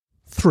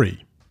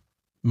3.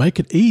 Make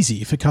it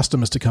easy for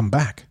customers to come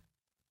back.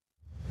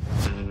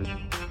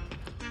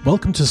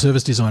 Welcome to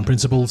Service Design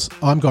Principles.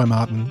 I'm Guy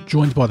Martin,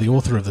 joined by the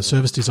author of the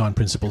Service Design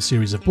Principles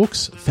series of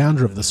books,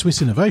 founder of the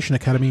Swiss Innovation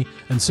Academy,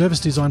 and service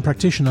design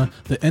practitioner,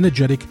 the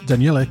energetic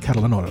Daniele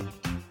Catalanotto.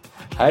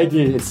 Hi, Guy.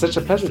 It's such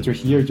a pleasure to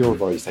hear your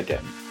voice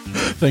again.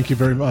 Thank you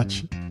very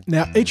much.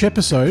 Now, each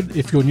episode,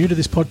 if you're new to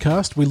this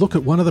podcast, we look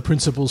at one of the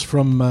principles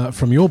from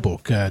your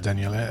book,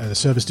 Daniele,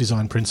 Service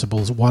Design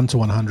Principles 1 to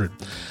 100.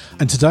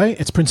 And today,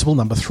 it's principle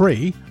number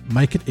 3,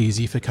 make it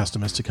easy for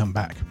customers to come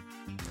back.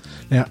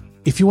 Now,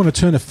 if you want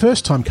to turn a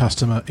first-time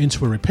customer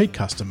into a repeat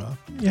customer,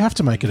 you have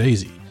to make it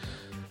easy.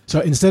 So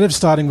instead of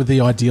starting with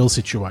the ideal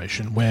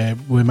situation where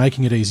we're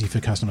making it easy for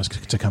customers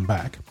to come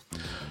back,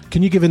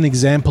 can you give an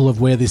example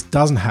of where this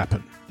doesn't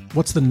happen?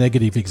 What's the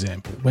negative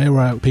example? Where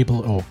are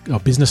people or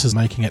businesses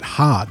making it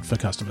hard for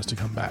customers to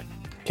come back?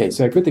 Okay,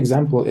 so a good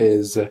example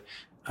is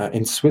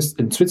in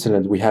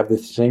Switzerland, we have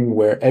this thing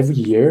where every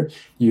year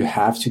you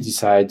have to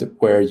decide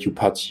where you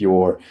put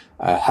your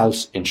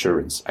health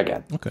insurance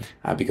again. Okay.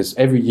 Because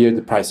every year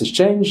the prices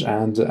change,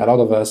 and a lot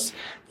of us,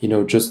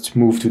 just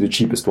move to the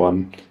cheapest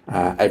one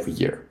every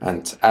year.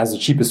 And as the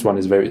cheapest one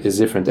is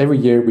different every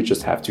year, we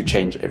just have to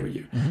change every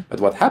year. Mm-hmm.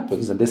 But what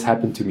happens, and this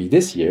happened to me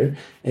this year,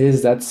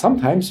 is that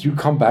sometimes you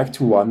come back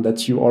to one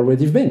that you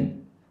already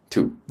been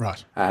to.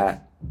 Right.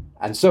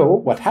 And so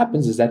what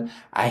happens is that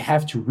I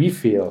have to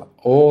refill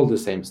all the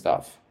same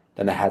stuff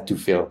that I had to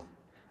fill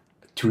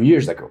 2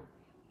 years ago.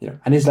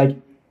 And it's like,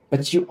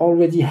 but you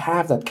already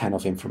have that kind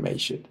of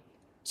information.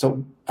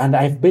 So, and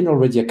I've been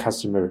already a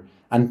customer.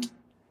 And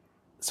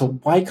so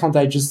why can't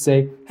I just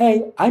say,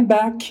 hey, I'm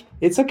back.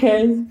 It's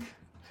okay.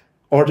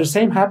 Or the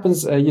same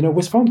happens,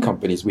 with phone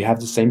companies. We have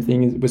the same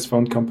thing with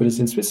phone companies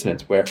in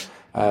Switzerland, where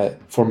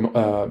for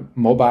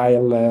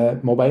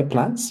mobile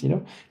plans,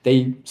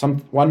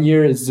 one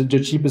year is the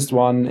cheapest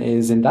one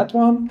is in that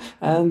one,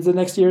 and the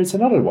next year it's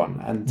another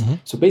one. And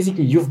so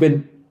basically,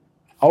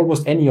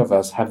 almost any of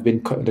us have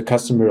been the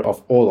customer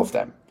of all of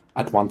them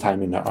at one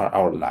time in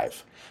our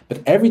life.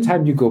 But every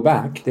time you go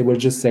back, they will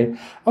just say,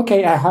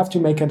 okay, I have to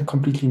make a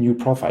completely new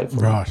profile for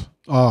you. Right.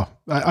 Oh,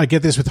 I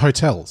get this with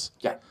hotels.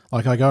 Yeah.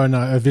 Like I go and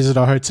I visit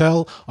a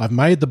hotel, I've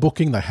made the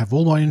booking, they have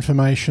all my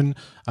information.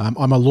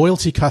 I'm a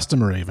loyalty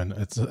customer even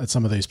at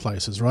some of these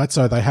places, right?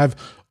 So they have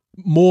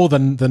more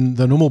than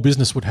the normal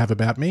business would have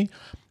about me.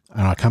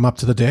 And I come up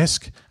to the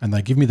desk and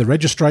they give me the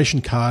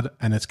registration card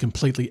and it's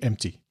completely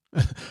empty.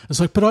 It's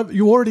like, but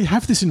you already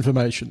have this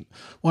information.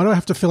 Why do I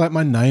have to fill out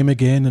my name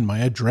again and my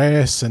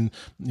address and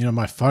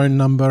my phone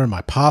number and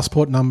my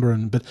passport number?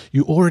 But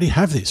you already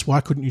have this.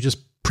 Why couldn't you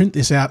just print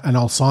this out and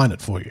I'll sign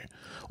it for you?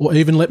 Or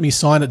even let me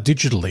sign it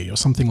digitally or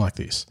something like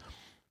this.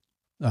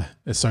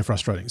 It's so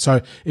frustrating.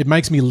 So it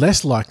makes me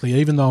less likely,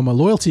 even though I'm a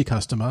loyalty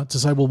customer, to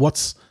say, well,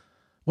 what's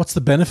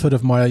the benefit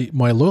of my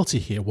loyalty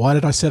here? Why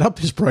did I set up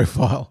this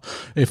profile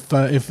if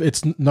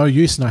it's no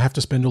use and I have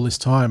to spend all this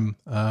time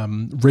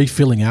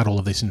refilling out all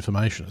of this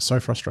information? It's so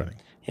frustrating.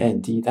 Yeah,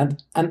 indeed.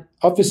 And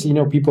obviously,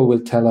 people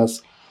will tell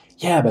us,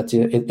 yeah, but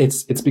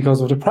it's because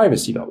of the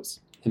privacy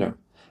laws, and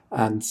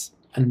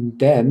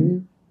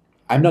then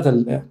I'm not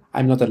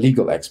a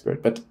legal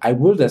expert, but I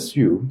would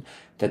assume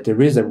that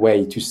there is a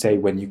way to say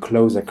when you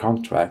close a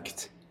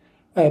contract,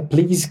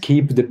 please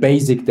keep the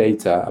basic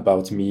data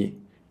about me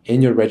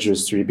in your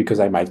registry because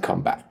I might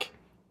come back,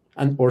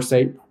 or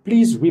say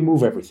please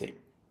remove everything,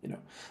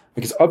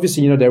 because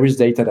obviously there is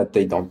data that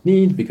they don't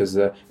need because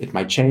it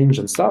might change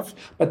and stuff.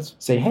 But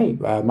say, hey,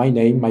 my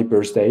name, my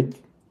birth date,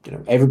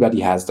 everybody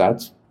has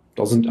that.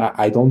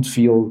 I don't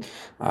feel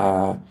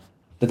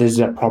that there's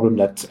a problem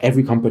that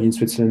every company in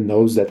Switzerland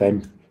knows that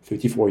I'm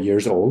 54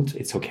 years old.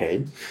 It's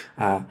okay.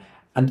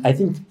 And I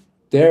think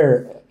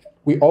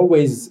we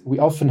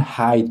often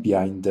hide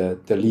behind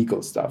the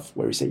legal stuff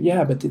where we say,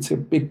 yeah, but it's a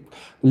big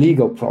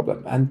legal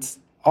problem. And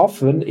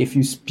often if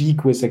you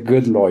speak with a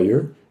good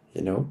lawyer,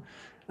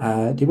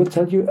 they will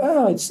tell you,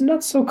 it's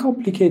not so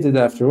complicated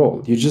after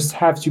all. You just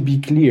have to be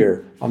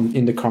clear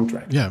in the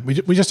contract. Yeah,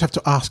 we just have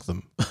to ask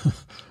them,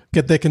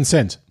 get their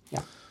consent.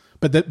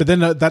 But then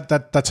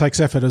that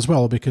takes effort as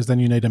well, because then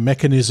you need a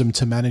mechanism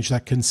to manage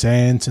that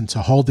consent and to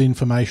hold the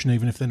information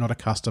even if they're not a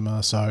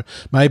customer. So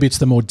maybe it's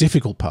the more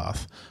difficult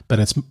path, but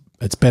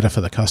it's better for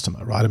the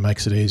customer, right? It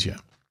makes it easier.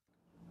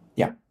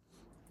 Yeah,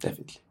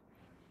 definitely.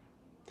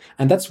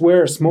 And that's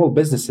where small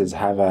businesses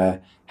have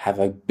a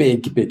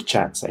big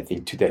chance, I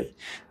think, today.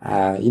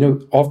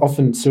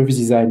 Often service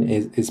design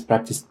is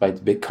practiced by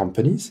the big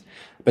companies,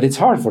 but it's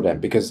hard for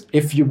them because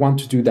if you want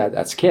to do that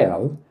at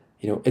scale,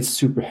 it's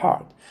super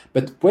hard.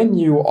 But when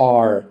you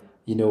are,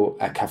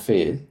 a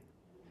cafe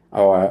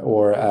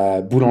or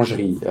a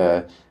boulangerie,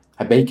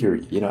 a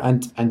bakery,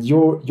 and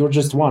you're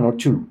just one or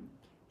two,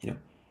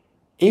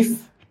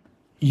 if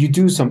you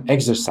do some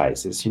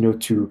exercises,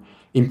 to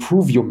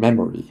improve your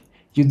memory,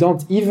 you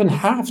don't even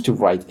have to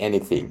write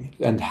anything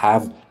and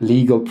have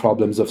legal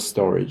problems of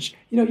storage.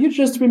 You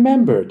just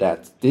remember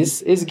that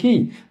this is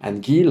Guy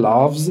and Guy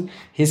loves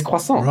his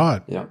croissant.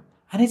 Right.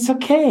 And it's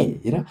okay,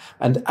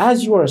 And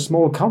as you are a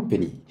small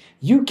company,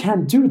 you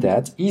can do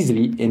that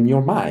easily in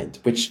your mind,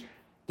 which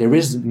there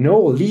is no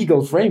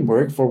legal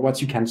framework for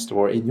what you can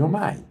store in your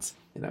mind,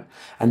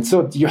 And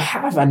so you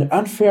have an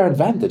unfair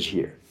advantage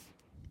here.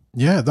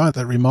 Yeah,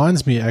 that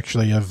reminds me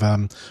actually of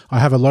I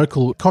have a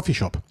local coffee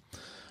shop.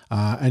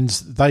 And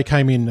they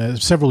came in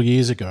several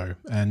years ago,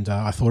 and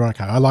I thought,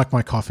 okay, I like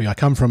my coffee. I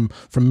come from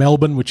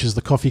Melbourne, which is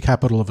the coffee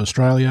capital of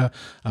Australia,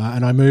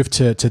 and I moved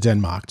to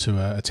Denmark,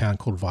 to a town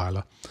called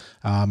Vejle.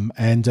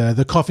 And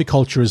the coffee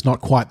culture is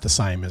not quite the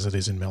same as it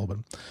is in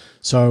Melbourne.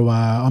 So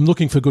I'm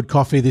looking for good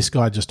coffee. This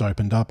guy just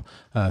opened up,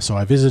 so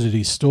I visited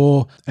his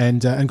store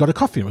and got a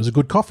coffee. It was a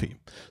good coffee.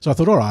 So I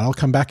thought, all right, I'll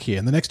come back here.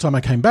 And the next time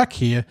I came back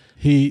here,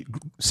 he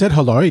said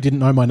hello. He didn't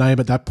know my name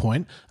at that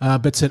point,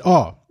 but said,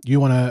 oh, you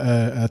want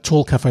a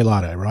tall cafe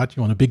latte, right?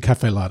 You want a big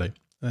cafe latte?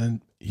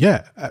 And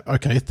yeah,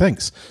 okay,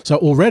 thanks. So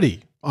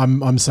already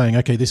I'm saying,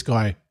 okay, this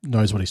guy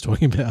knows what he's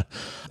talking about.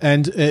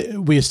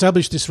 And we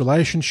established this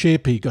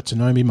relationship. He got to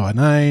know me, my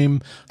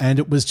name, and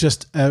it was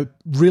just a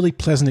really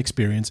pleasant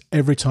experience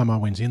every time I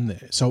went in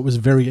there. So it was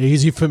very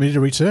easy for me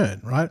to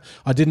return, right?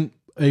 I didn't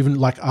even,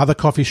 like, other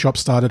coffee shops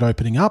started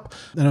opening up,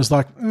 and I was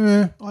like,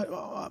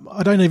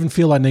 I don't even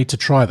feel I need to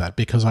try that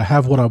because I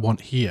have what I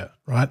want here,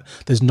 right?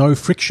 There's no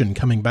friction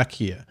coming back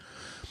here.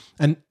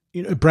 And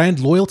brand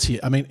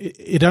loyalty, I mean,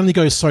 it only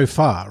goes so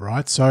far,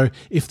 right? So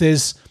if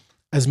there's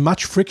as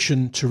much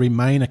friction to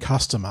remain a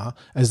customer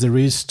as there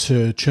is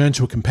to churn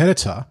to a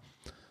competitor,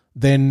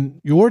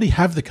 then you already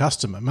have the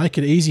customer. Make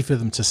it easy for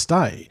them to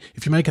stay.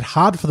 If you make it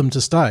hard for them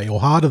to stay, or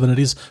harder than it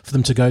is for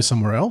them to go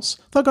somewhere else,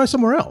 they'll go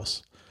somewhere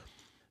else.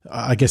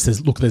 I guess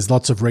there's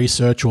lots of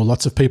research or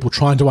lots of people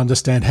trying to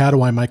understand, how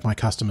do I make my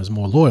customers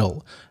more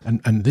loyal?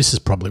 And this is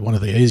probably one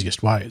of the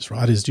easiest ways,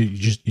 right? Is you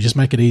just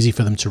make it easy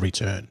for them to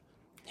return.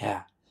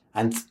 Yeah.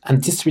 And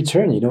this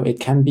return, it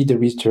can be the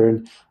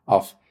return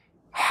of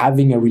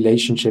having a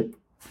relationship.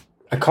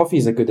 A coffee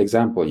is a good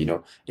example,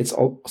 It's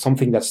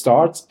something that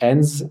starts,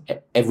 ends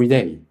every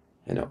day,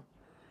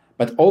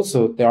 But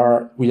also there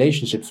are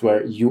relationships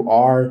where you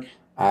are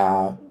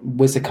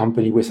with a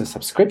company with a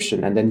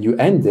subscription, and then you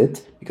end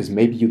it because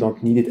maybe you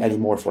don't need it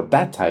anymore for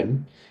that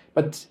time,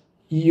 but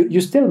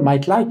you still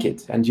might like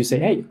it, and you say,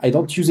 hey, I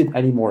don't use it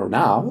anymore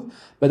now,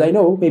 but I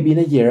know maybe in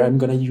a year I'm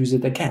going to use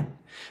it again.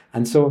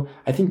 And so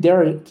I think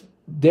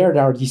there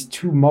are these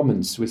two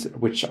moments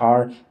which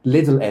are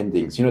little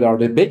endings. There are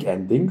the big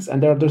endings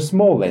and there are the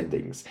small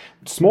endings.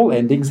 Small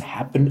endings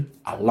happen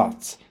a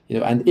lot.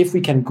 And if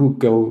we can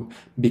go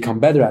become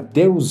better at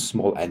those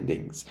small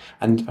endings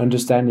and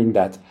understanding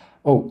that,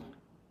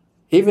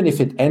 even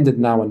if it ended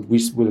now and we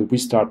will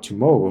restart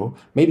tomorrow,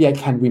 maybe I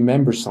can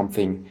remember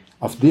something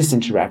of this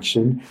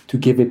interaction to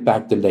give it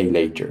back the day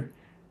later.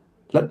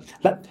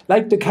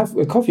 Like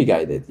the coffee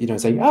guy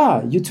did, saying,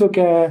 you took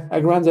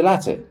a grande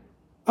latte.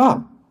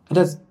 And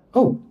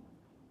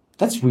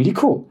that's really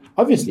cool.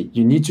 Obviously,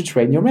 you need to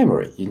train your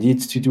memory. You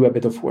need to do a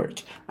bit of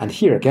work. And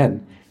here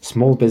again,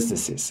 small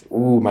businesses,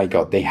 oh my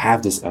God, they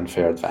have this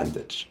unfair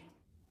advantage.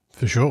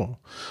 For sure.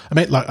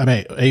 I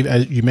mean,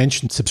 you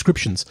mentioned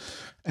subscriptions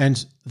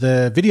and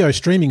the video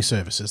streaming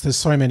services. There's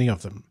so many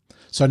of them.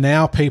 So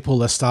now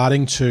people are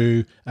starting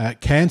to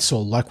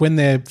cancel. Like when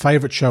their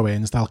favorite show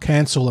ends, they'll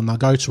cancel and they'll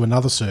go to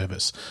another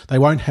service. They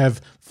won't have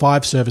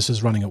 5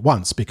 services running at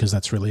once because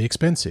that's really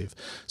expensive.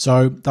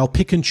 So they'll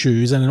pick and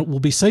choose, and it will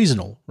be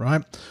seasonal,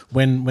 right?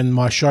 When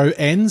my show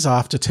ends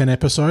after 10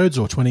 episodes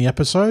or 20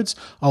 episodes,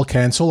 I'll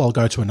cancel. I'll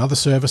go to another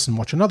service and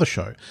watch another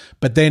show.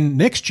 But then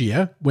next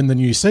year, when the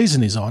new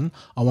season is on,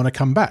 I want to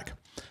come back.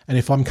 And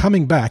if I'm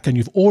coming back and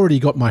you've already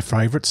got my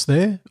favorites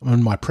there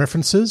and my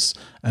preferences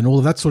and all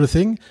of that sort of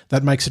thing,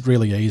 that makes it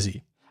really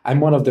easy. I'm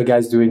one of the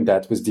guys doing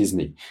that with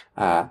Disney.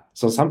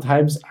 So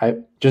sometimes I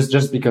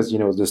just because,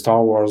 the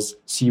Star Wars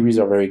series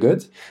are very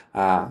good,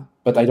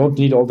 but I don't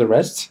need all the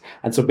rest.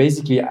 And so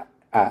basically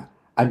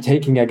I'm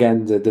taking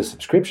again the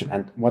subscription.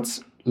 And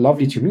what's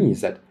lovely to me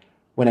is that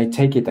when I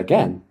take it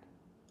again,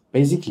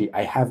 basically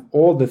I have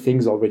all the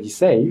things already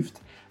saved.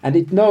 And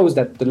it knows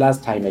that the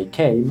last time I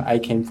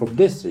came from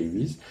this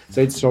series. So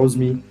it shows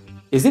me,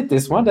 is it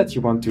this one that you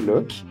want to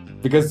look?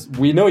 Because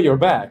we know you're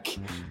back,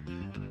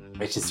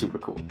 which is super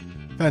cool.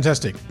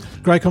 Fantastic.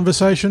 Great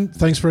conversation.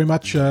 Thanks very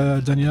much,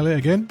 Daniele,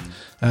 again.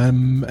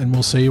 And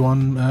we'll see you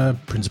on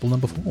principle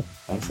number 4.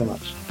 Thanks so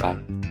much. Bye.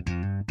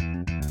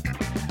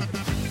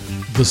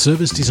 The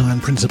Service Design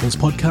Principles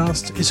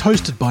podcast is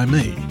hosted by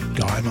me,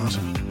 Guy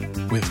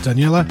Martin, with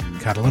Daniela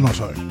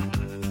Catalanotto.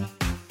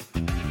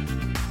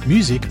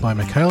 Music by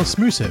Mikhail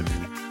Smusev.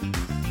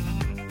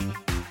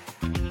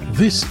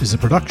 This is a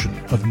production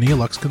of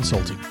Neolux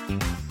Consulting.